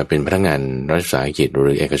ณจะเป็นพนักงานรัฐวิสาหกิจห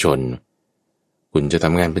รือเอกชนคุณจะท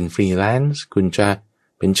ำงานเป็นฟรีแลนซ์คุณจะ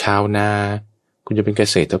เป็นชาวนาคุณจะเป็นเก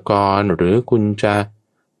ษตรกรหรือคุณจะ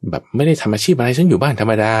แบบไม่ได้ทำอาชีพอะไรฉันอยู่บ้านธร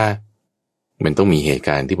รมดามันต้องมีเหตุก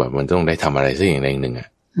ารณ์ที่แบบมันต้องได้ทำอะไรสักอย่างใดอย่างหนึ่ง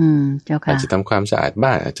เจ้าค่ะอาจจะทำความสะอาด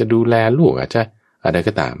บ้านอาจจะดูแลลูกอาจจะอะไร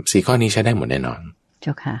ก็ตาม4ข้อนี้ใช้ได้หมดแน่นอนเ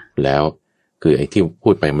จ้าค่ะแล้วคือไอ้ที่พู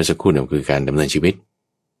ดไปเมื่อสักครู่เนี่ยคือการดำเนินชีวิต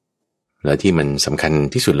แล้วที่มันสำคัญ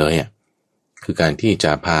ที่สุดเลยคือการที่จ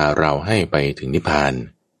ะพาเราให้ไปถึงนิพพาน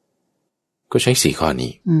ก็ใช้4ข้อ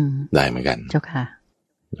นี้ได้เหมือนกันเจ้าค่ะ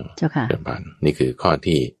เจ้าค่ะนี่คือข้อ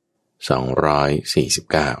ที่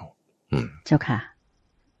249เจ้าค่ะ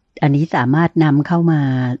อันนี้สามารถนำเข้ามา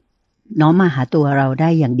น้อมมาหาตัวเราได้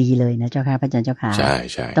อย่างดีเลยนะเจ้าค่ะพระอาจารย์เจ้าค่ะใช่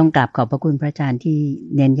ใช่ต้องกราบขอบพระคุณพระอาจารย์ที่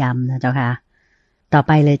เน้นย้ำนะเจ้าค่ะต่อไ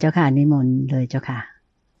ปเลยเจ้าค่ะนิมนต์เลยเจ้าค่ะ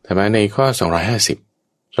ถัดมาในข้อ250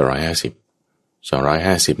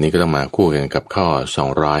นี่ก็ต้องมาคู่กันกับข้อ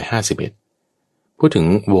251พูดถึง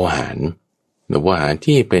โวหาร โวหาร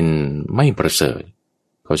ที่เป็นไม่ประเสริฐ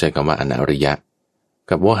เขาใช้คำว่าอนาริยะ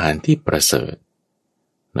กับโวหารที่ประเสริฐ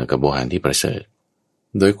กับโวหารที่ประเสริฐ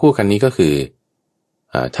โดยคู่กันนี้ก็คือ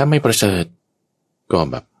ถ้าไม่ประเสริฐก็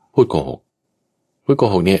แบบพูดโกห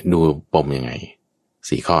กเนี่ยดูปมยังไง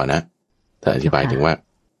4ข้อนะถ้าอธิบายถึงว่า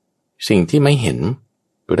สิ่งที่ไม่เห็น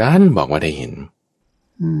ด้านบอกว่าได้เห็น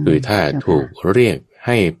คือถ้าถูกเรียกใ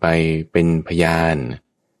ห้ไปเป็นพยาน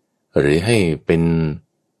หรือให้เป็น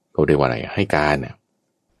เขาเรียกว่าอะไรให้การ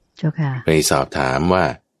ไปสอบถามว่า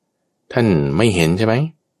ท่านไม่เห็นใช่ไหม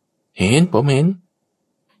เห็นผมเห็น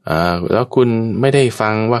แล้วคุณไม่ได้ฟั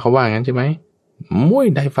งว่าเขาว่างั้นใช่ไหมมุ้ย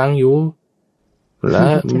ได้ฟังอยู่แล้ว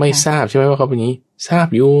ไม่ทราบใช่ไหมว่าเขาเป็นนี้ทราบ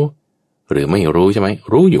อยู่หรือไม่รู้ใช่ไหม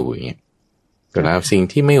รู้อยู่อย่างเงี้ยกล่าวสิ่ง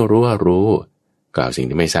ที่ไม่รู้ว่ารู้กล่าวสิ่ง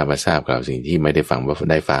ที่ไม่ทราบว่าทราบกล่าวสิ่งที่ไม่ได้ฟังว่า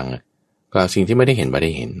ได้ฟังกล่าวสิ่งที่ไม่ได้เห็นว่าไ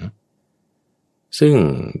ด้เห็นซึ่ง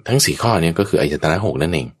ทั้ง4ข้อนี้ก็คืออายตนะ6นั่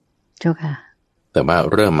นเองเจ้าค่ะแต่ว่า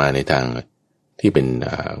เริ่มมาในทางที่เป็น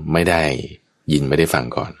ไม่ได้ยินไม่ได้ฟัง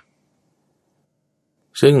ก่อน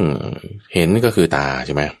ซึ่งเห็นก็คือตาใ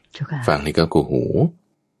ช่ไหมฟังนี่ก็คือหู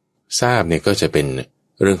ทราบเนี่ยก็จะเป็น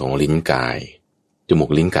เรื่องของลิ้นกายจมูก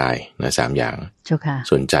ลิ้นกายนะ3อย่าง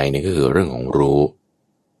ส่วนใจเนี่ยก็คือเรื่องของรู้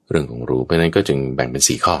เพราะฉะนั้นก็จึงแบ่งเป็น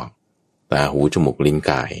4ข้อตาหูจมูกลิ้น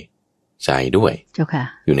กายใจด้วย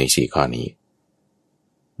อยู่ใน4ข้อนี้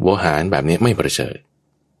โวหารแบบนี้ไม่ประเสริฐ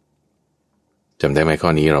จำได้ไหมข้อ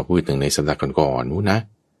นี้เราพูดถึงในสัปดาห์ก่อนๆนู้นนะ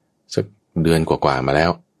สักเดือนกว่าๆมาแล้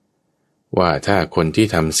วว่าถ้าคนที่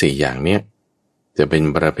ทำ4อย่างเนี้ยจะเป็น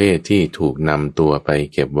ประเภทที่ถูกนำตัวไป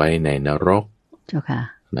เก็บไว้ในนรก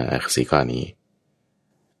นะ4ข้อนี้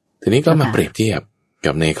ทีนี้ก็มาเปรียบเทียบ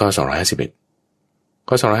กับในข้อ251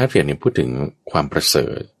ข้อ251เนี่ยพูดถึงความประเสริ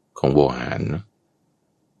ฐของโวหาร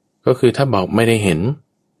ก็คือถ้าบอกไม่ได้เห็น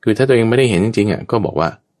คือถ้าตัวเองไม่ได้เห็นจริงๆก็บอกว่า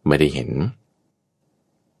ไม่ได้เห็น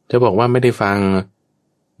ถ้าบอกว่าไม่ได้ฟัง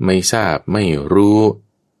ไม่ทราบไม่รู้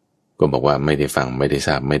ก็บอกว่าไม่ได้ฟังไม่ได้ท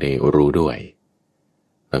ราบไม่ได้รู้ด้วย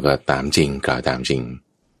แล้วก็ตามจริงกล่าวตามจริง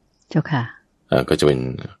เจ้าค่ะก็จะเป็น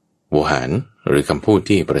โวหารหรือคำพูด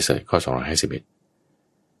ที่ประเสริฐข้อ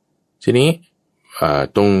251ทีนี้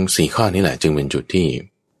ตรง4ข้อนี้แหละจึงเป็นจุดที่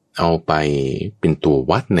เอาไปเป็นตัว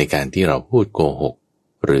วัดในการที่เราพูดโกหก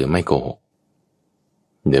หรือไม่โกหก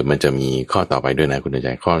เดี๋ยวมันจะมีข้อต่อไปด้วยนะคุณใจ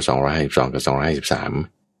ข้อ252กับ253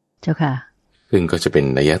เจ้าค่ะซึ่งก็จะเป็น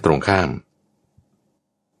นัยตรงข้าม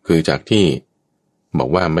คือจากที่บอก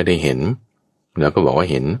ว่าไม่ได้เห็นแล้วก็บอกว่า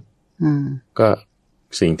เห็นก็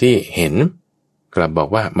สิ่งที่เห็นกลับบอก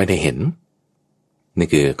ว่าไม่ได้เห็นนี่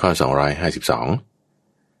คือข้อ252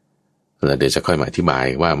แล้วเดี๋ยวจะค่อยมาอธิบาย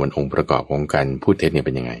ว่ามันองค์ประกอบของการพูดเท็จเนี่ยเ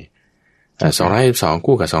ป็นยังไง252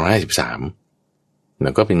คู่กับ253แล้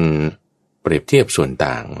วก็เป็นเปรียบเทียบส่วน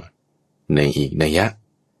ต่างในอีกนัยยะ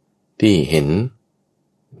ที่เห็น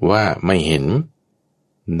ว่าไม่เห็น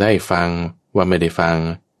ได้ฟังว่าไม่ได้ฟัง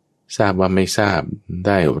ทราบว่าไม่ทราบไ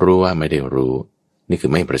ด้รู้ว่าไม่ได้รู้นี่คื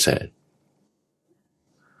อไม่ประเสริฐ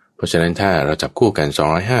เพราะฉะนั้นถ้าเราจับคู่กัน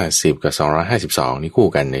250กับ252นี่คู่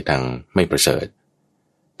กันในทางไม่ประเสริฐ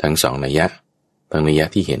ทั้ง2นัยยะทั้งนัยยะ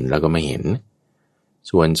ที่เห็นแล้วก็ไม่เห็น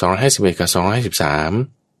ส่วน251กับ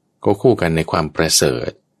253ก็คู่กันในความประเสริฐ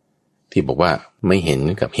ที่บอกว่าไม่เห็น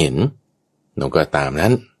กับเห็นเราก็ตามนั้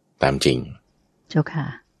นตามจริงเจ้าค่ะ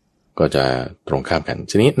ก็จะตรงข้ามกัน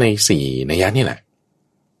ทีนี้ใน4นัยยะนี่แหละ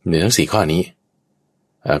ในทั้ง4ข้อนี้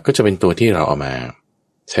ก็จะเป็นตัวที่เราเอามา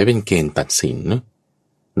ใช้เป็นเกณฑ์ตัดสิน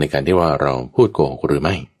ในการที่ว่าเราพูดโกหกหรือไ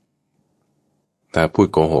ม่ถ้าพูด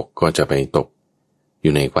โกหกก็จะไปตกอ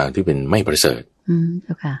ยู่ในความที่เป็นไม่ประเสริฐเ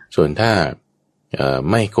จ้าค่ะส่วนถ้า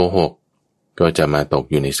ไม่โกหกก็จะมาตก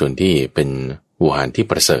อยู่ในส่วนที่เป็นโวหารที่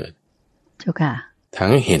ประเสริฐเจ้าค่ะทั้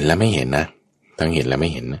งเห็นและไม่เห็นนะทั้งเห็นและไม่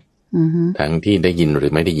เห็นนะทั้งที่ได้ยินหรื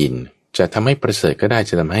อไม่ได้ยินจะทำให้ประเสริฐก็ได้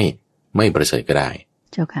จะทำให้ไม่ประเสริฐก็ได้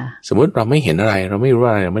เจ้าค่ะสมมติเราไม่เห็นอะไรเราไม่รู้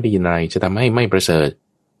อะไรเราไม่ได้ยินอะไรจะทำให้ไม่ประเสริฐ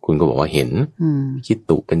คุณก็บอกว่าเห็นคิด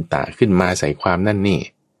ตุเป็นตะขึ้นมาใส่ความนั่นนี่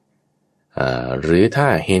หรือถ้า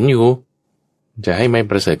เห็นอยู่จะให้ไม่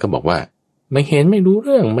ประเสริฐก็บอกว่าไม่เห็นไม่รู้เ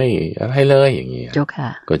รื่องไม่อะไรเลยอย่างนี้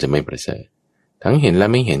ก็จะไม่ประเสริฐทั้งเห็นและ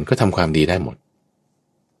ไม่เห็นก็ทำความดีได้หมด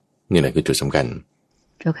นี่แหละคือจุดสำคัญ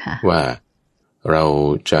ว่าเรา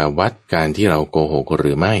จะวัดการที่เราโกหกห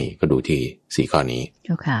รือไม่ก็ดูที่4ข้อนี้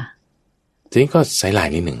ทีนี้ก็ไซไล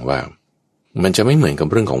น์นิดหนึ่งว่ามันจะไม่เหมือนกับ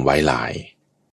เรื่องของไวไลน์